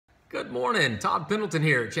Good morning, Todd Pendleton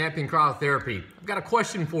here at Champion Cryotherapy. I've got a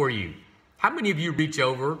question for you. How many of you reach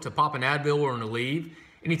over to pop an Advil or an Aleve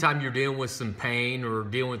anytime you're dealing with some pain or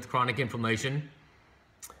dealing with chronic inflammation?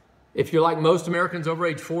 If you're like most Americans over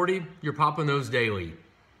age 40, you're popping those daily.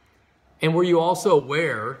 And were you also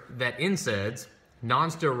aware that NSAIDs,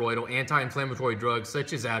 non-steroidal anti-inflammatory drugs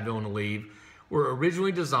such as Advil and Aleve, were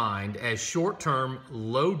originally designed as short-term,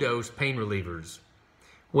 low-dose pain relievers?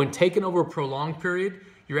 When taken over a prolonged period,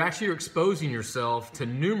 you're actually exposing yourself to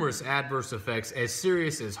numerous adverse effects as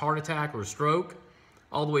serious as heart attack or stroke,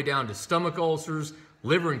 all the way down to stomach ulcers,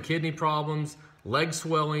 liver and kidney problems, leg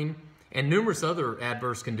swelling, and numerous other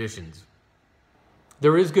adverse conditions.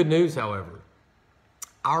 There is good news, however.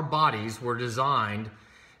 Our bodies were designed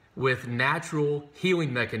with natural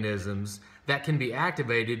healing mechanisms that can be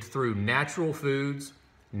activated through natural foods,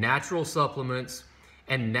 natural supplements,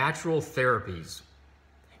 and natural therapies.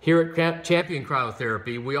 Here at Champion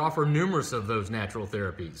Cryotherapy, we offer numerous of those natural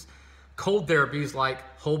therapies. Cold therapies like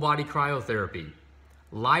whole body cryotherapy,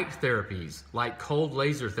 light therapies like cold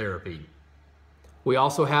laser therapy. We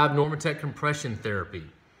also have Normatec compression therapy.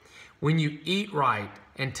 When you eat right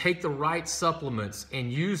and take the right supplements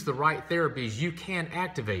and use the right therapies, you can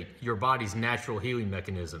activate your body's natural healing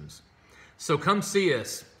mechanisms. So come see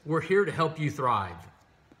us. We're here to help you thrive.